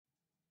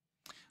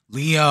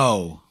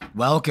Leo,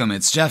 welcome.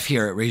 It's Jeff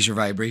here at Raise Your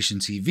Vibration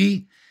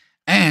TV,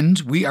 and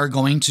we are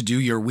going to do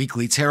your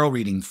weekly tarot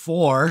reading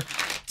for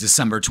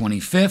December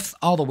 25th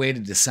all the way to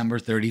December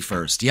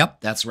 31st.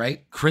 Yep, that's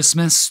right.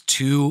 Christmas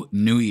to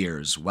New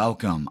Year's.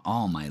 Welcome,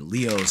 all my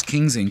Leos,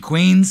 kings, and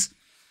queens.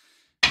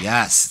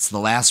 Yes, it's the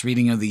last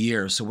reading of the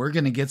year, so we're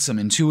going to get some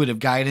intuitive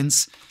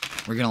guidance.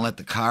 We're going to let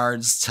the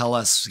cards tell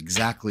us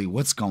exactly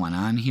what's going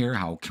on here.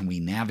 How can we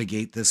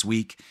navigate this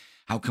week?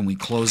 How can we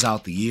close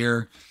out the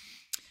year?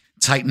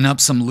 Tighten up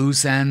some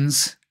loose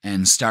ends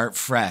and start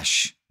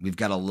fresh. We've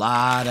got a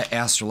lot of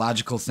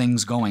astrological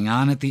things going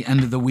on at the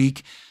end of the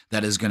week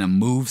that is going to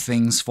move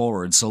things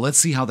forward. So let's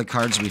see how the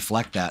cards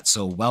reflect that.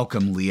 So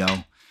welcome,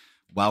 Leo.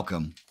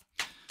 Welcome.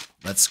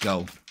 Let's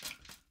go.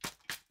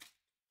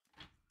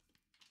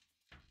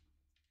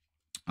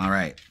 All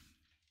right.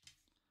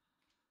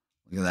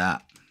 Look at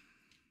that.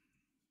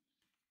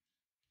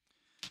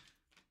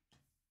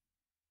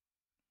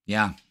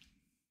 Yeah.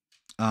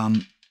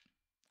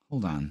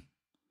 Hold on.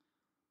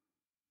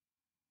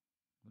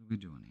 What are we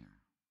doing here?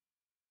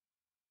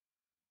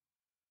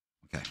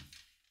 Okay.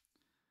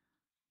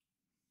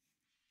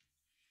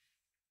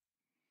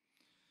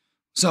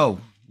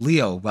 So,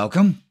 Leo,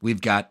 welcome. We've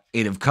got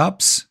Eight of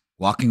Cups,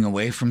 walking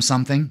away from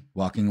something,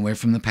 walking away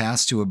from the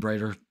past to a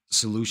brighter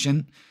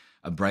solution,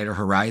 a brighter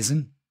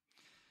horizon.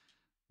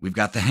 We've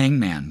got the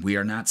Hangman. We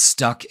are not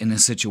stuck in a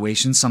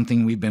situation,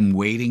 something we've been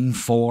waiting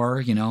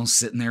for,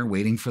 sitting there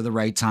waiting for the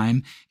right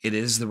time. It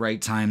is the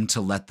right time to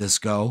let this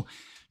go.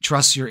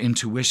 Trust your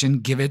intuition.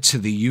 Give it to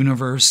the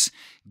universe.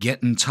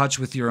 Get in touch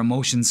with your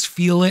emotions.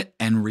 Feel it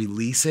and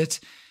release it.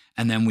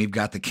 And then we've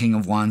got the King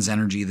of Wands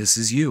energy. This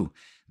is you.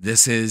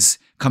 This is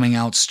coming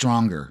out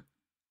stronger,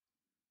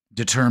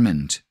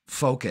 determined,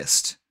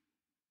 focused.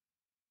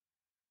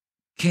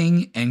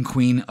 King and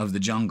Queen of the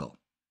Jungle.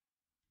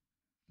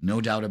 No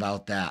doubt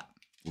about that,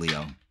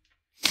 Leo.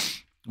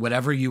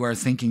 Whatever you are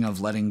thinking of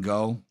letting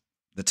go,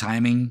 the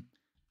timing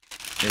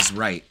is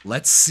right.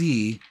 Let's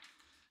see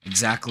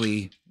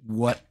exactly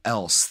what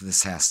else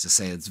this has to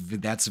say.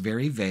 That's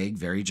very vague,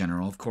 very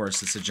general. Of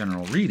course, it's a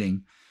general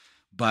reading,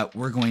 but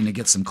we're going to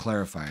get some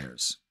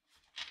clarifiers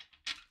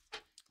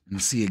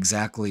and see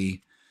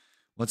exactly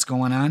what's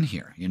going on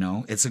here.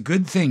 It's a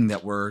good thing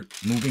that we're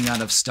moving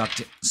out of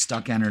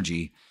stuck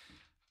energy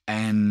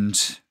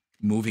and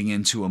moving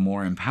into a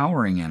more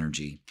empowering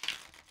energy.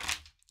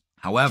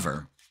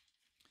 However,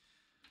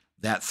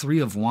 that Three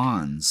of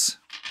Wands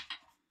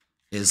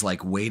is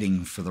like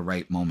waiting for the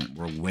right moment.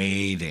 We're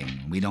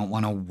waiting. We don't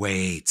want to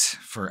wait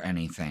for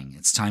anything.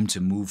 It's time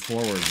to move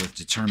forward with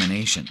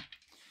determination.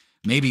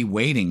 Maybe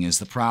waiting is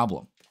the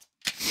problem.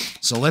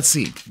 So let's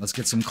see. Let's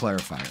get some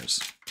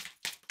clarifiers.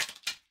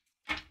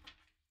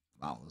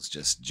 Wow, this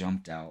just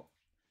jumped out.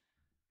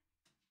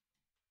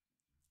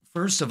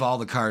 First of all,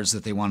 the cards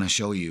that they want to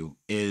show you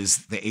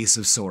is the Ace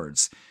of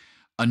Swords.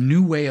 A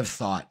new way of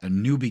thought, a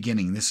new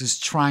beginning. This is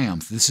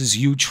triumph. This is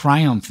you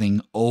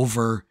triumphing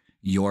over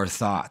your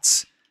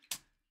thoughts.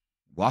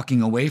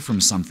 Walking away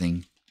from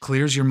something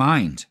clears your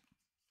mind.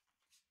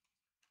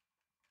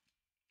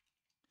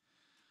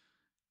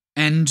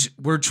 And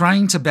we're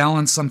trying to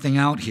balance something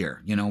out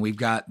here. We've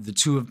got the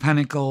Two of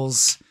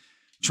Pentacles,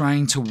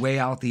 trying to weigh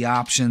out the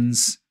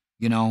options.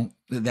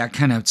 That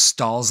kind of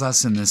stalls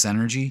us in this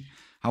energy.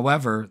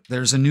 However,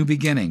 there's a new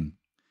beginning.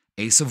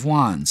 Ace of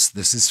Wands.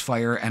 This is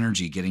fire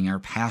energy, getting our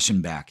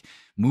passion back,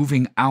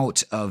 moving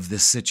out of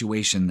this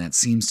situation that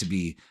seems to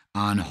be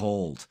on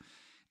hold.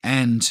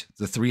 And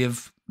the Three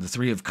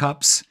of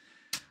Cups,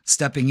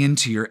 stepping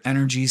into your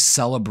energy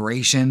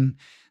celebration.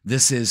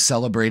 This is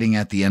celebrating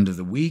at the end of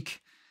the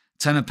week.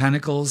 Ten of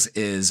Pentacles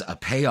is a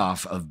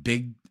payoff of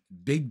big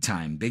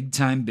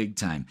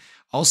time.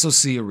 Also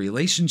see a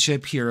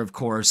relationship here, of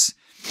course,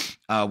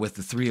 with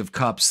the Three of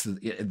Cups.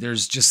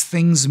 There's just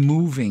things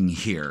moving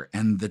here.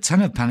 And the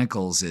Ten of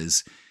Pentacles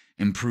is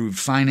improved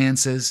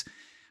finances,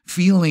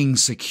 feeling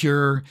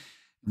secure,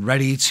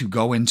 ready to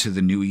go into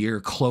the new year,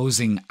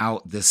 closing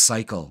out this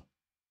cycle.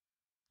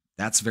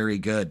 That's very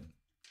good.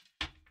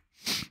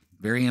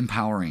 Very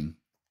empowering.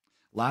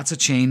 Lots of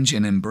change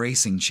and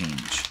embracing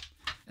change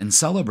and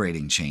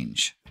celebrating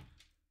change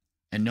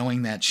and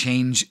knowing that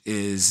change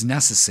is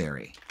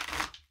necessary.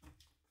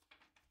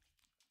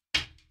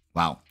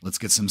 Wow, let's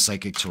get some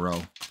Psychic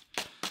Tarot,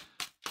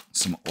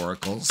 some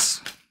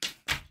oracles.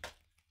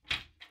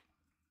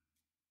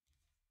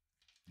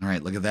 All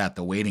right, look at that,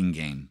 the waiting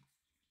game.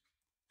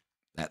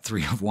 That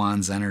Three of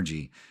Wands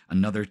energy,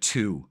 another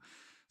two.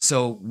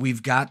 So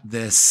we've got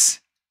this,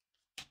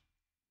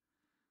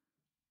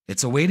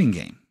 it's a waiting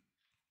game,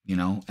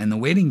 and the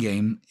waiting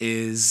game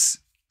is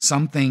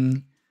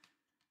something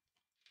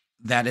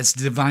that is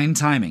divine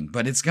timing,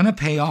 but it's going to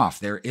pay off.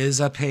 There is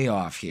a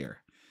payoff here.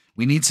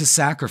 We need to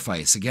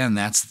sacrifice. Again,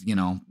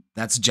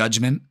 that's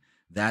judgment.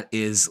 That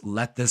is,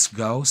 let this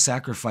go.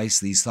 Sacrifice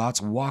these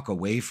thoughts. Walk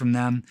away from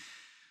them.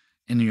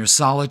 In your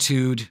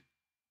solitude,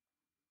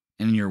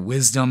 in your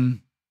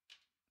wisdom,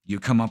 you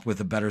come up with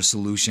a better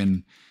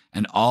solution.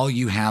 And all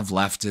you have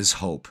left is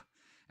hope.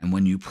 And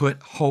when you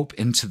put hope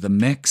into the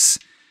mix,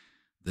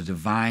 The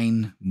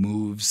divine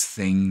moves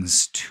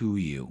things to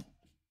you.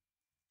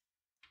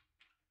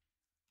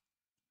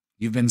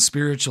 You've been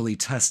spiritually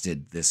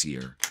tested this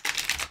year,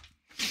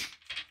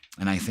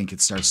 and I think it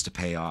starts to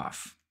pay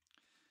off.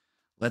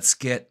 Let's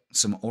get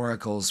some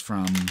oracles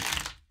from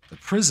the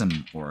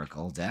Prism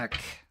Oracle deck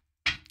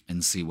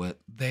and see what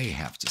they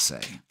have to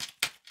say.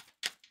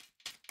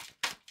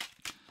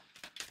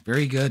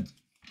 Very good.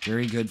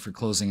 Very good for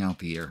closing out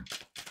the year.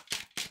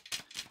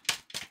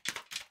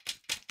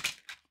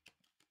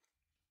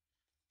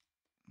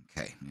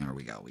 Okay, there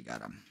we go. We got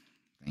them.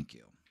 Thank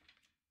you.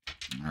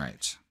 All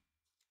right.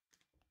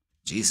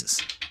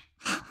 Jesus.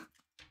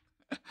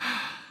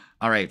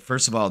 All right,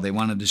 first of all, they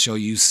wanted to show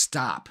you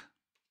stop.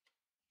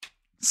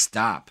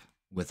 Stop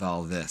with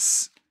all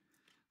this.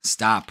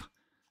 Stop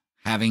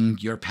having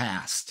your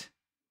past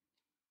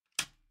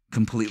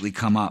completely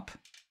come up.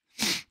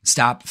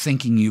 Stop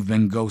thinking you've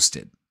been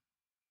ghosted.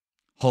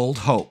 Hold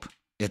hope.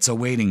 It's a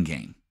waiting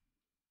game.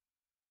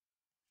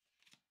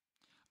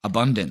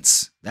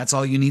 Abundance. That's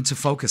all you need to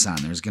focus on.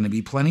 There's going to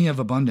be plenty of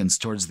abundance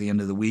towards the end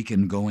of the week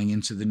and going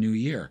into the new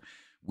year.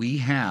 We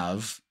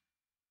have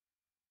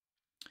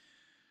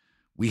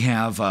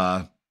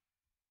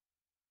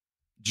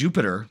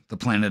Jupiter, the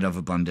planet of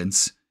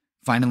abundance,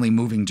 finally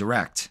moving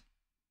direct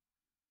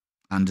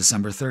on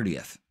December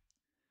 30th.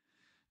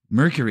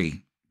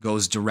 Mercury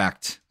goes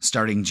direct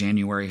starting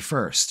January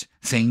 1st.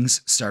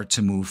 Things start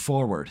to move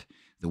forward.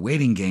 The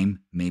waiting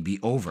game may be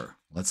over.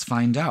 Let's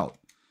find out.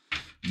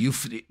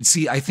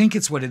 See, I think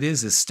it's what it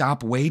is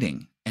stop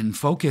waiting and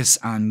focus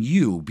on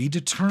you. Be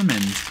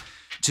determined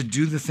to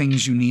do the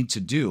things you need to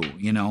do.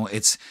 You know,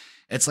 it's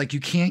like you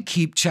can't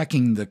keep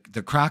checking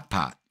the crock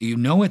pot. You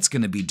know it's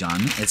going to be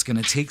done. It's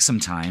going to take some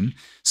time.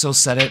 So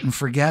set it and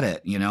forget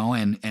it, you know,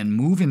 and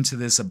move into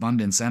this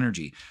abundance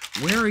energy.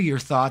 Where are your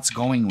thoughts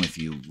going with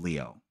you,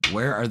 Leo?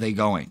 Where are they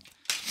going?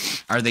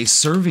 Are they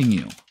serving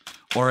you,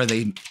 or are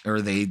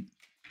they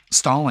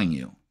stalling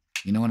you?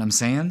 You know what I'm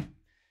saying?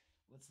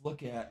 Let's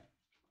look at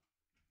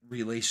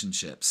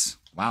relationships.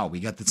 Wow, we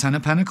got the 10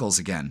 of Pentacles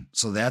again.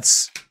 So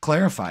that's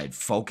clarified.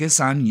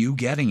 Focus on you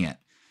getting it.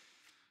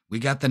 We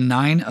got the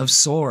 9 of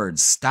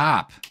Swords.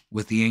 Stop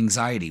with the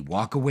anxiety.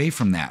 Walk away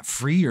from that.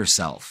 Free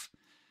yourself.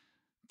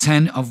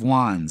 10 of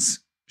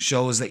Wands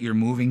shows that you're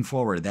moving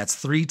forward. That's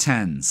 3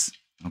 10s.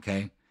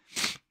 Okay?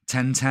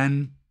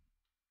 10-10.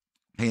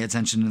 Pay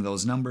attention to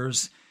those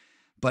numbers.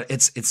 But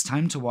it's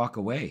time to walk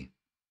away.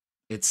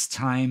 It's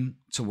time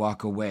to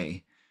walk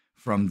away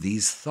from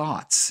these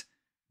thoughts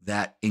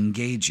that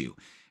engage you.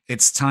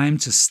 It's time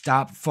to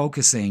stop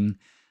focusing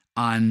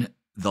on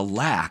the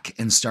lack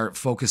and start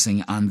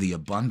focusing on the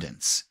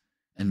abundance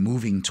and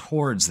moving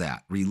towards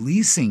that,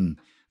 releasing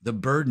the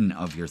burden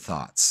of your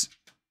thoughts.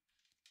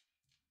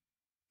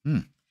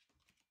 I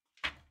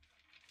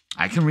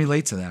can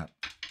relate to that.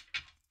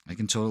 I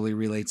can totally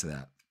relate to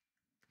that.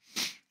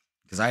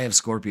 Because I have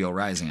Scorpio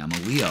rising. I'm a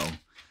Leo,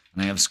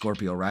 and I have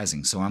Scorpio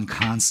rising. So I'm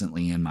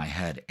constantly in my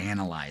head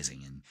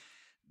analyzing and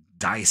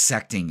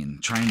dissecting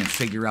and trying to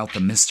figure out the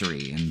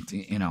mystery, and,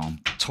 you know, I'm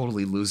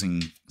totally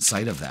losing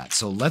sight of that.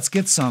 So let's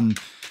get some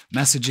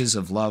messages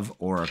of love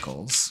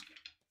oracles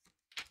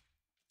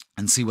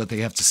and see what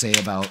they have to say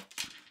about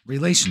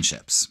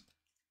relationships.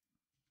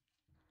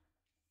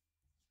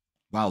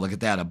 Wow, look at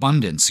that.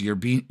 Abundance.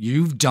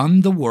 You've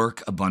done the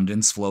work.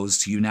 Abundance flows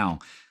to you now.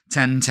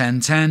 10,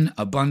 10, 10.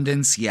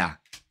 Abundance. Yeah,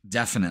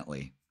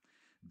 definitely.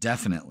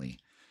 Definitely.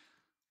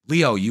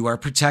 Leo, you are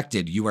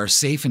protected. You are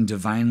safe and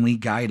divinely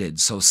guided.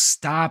 So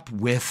stop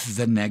with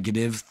the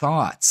negative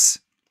thoughts.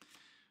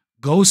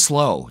 Go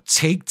slow.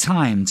 Take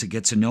time to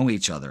get to know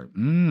each other.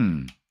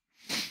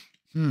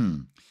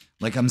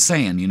 Like I'm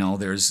saying, you know,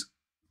 there's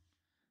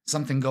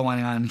something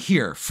going on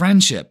here.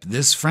 Friendship.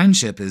 This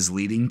friendship is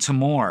leading to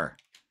more.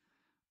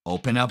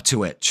 Open up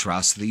to it.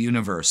 Trust the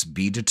universe.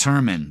 Be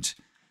determined.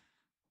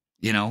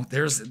 You know,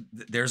 there's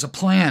a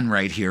plan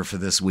right here for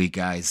this week,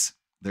 guys.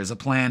 There's a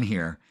plan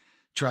here.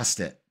 Trust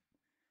it.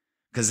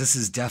 Because this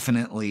is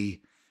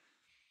definitely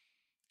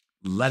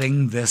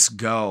letting this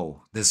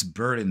go, this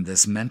burden,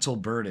 this mental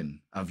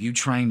burden of you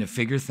trying to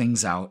figure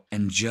things out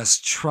and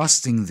just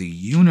trusting the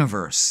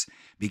universe,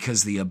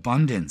 because the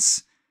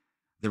abundance,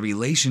 the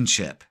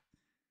relationship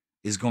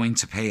is going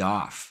to pay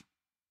off.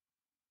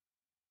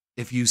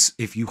 If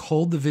you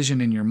hold the vision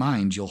in your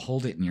mind, you'll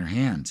hold it in your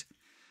hand.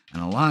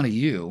 And a lot of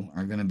you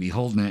are going to be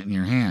holding it in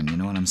your hand. You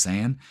know what I'm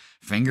saying?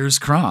 Fingers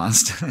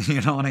crossed. You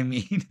know what I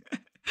mean?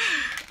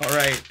 All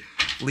right,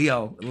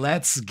 Leo,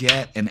 let's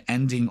get an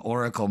ending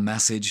oracle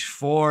message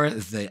for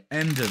the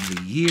end of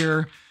the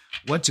year.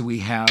 What do we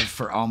have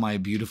for all my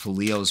beautiful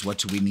Leos? What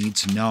do we need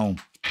to know?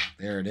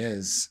 There it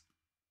is.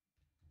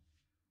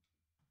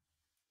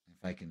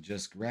 If I can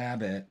just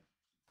grab it.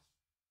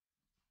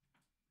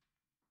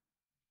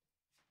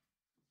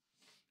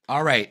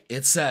 All right,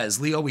 it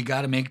says, Leo, we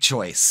got to make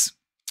choice.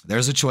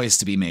 There's a choice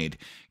to be made.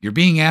 You're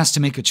being asked to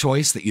make a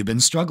choice that you've been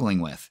struggling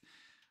with.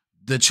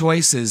 The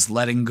choice is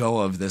letting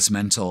go of this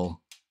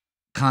mental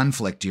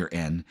conflict you're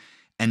in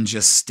and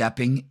just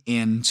stepping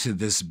into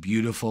this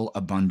beautiful,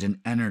 abundant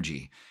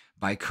energy.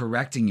 by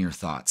correcting your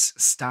thoughts,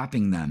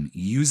 stopping them,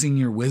 using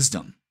your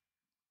wisdom.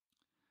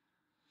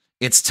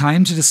 It's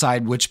time to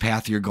decide which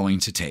path you're going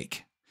to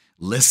take.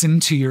 Listen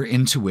to your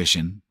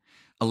intuition,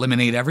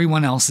 eliminate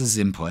everyone else's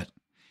input,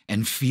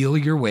 and feel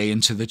your way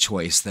into the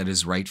choice that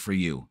is right for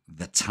you.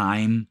 The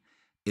time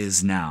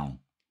is now.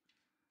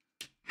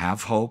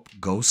 Have hope,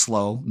 go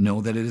slow, know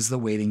that it is the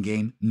waiting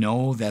game,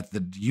 know that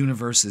the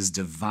universe is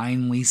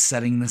divinely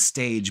setting the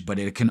stage, but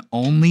it can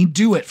only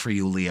do it for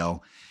you,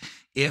 Leo,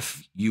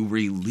 if you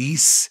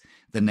release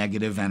the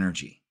negative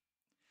energy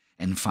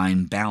and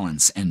find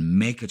balance and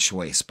make a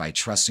choice by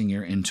trusting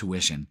your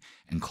intuition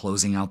and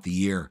closing out the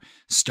year,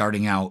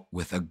 starting out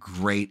with a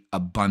great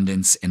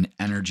abundance and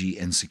energy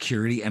and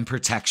security and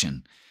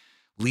protection.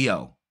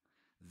 Leo,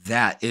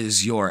 that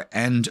is your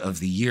end of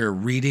the year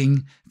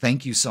reading.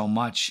 Thank you so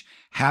much.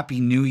 Happy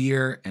New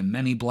Year and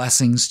many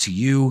blessings to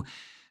you.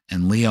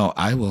 And Leo,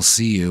 I will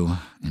see you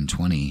in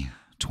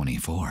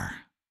 2024.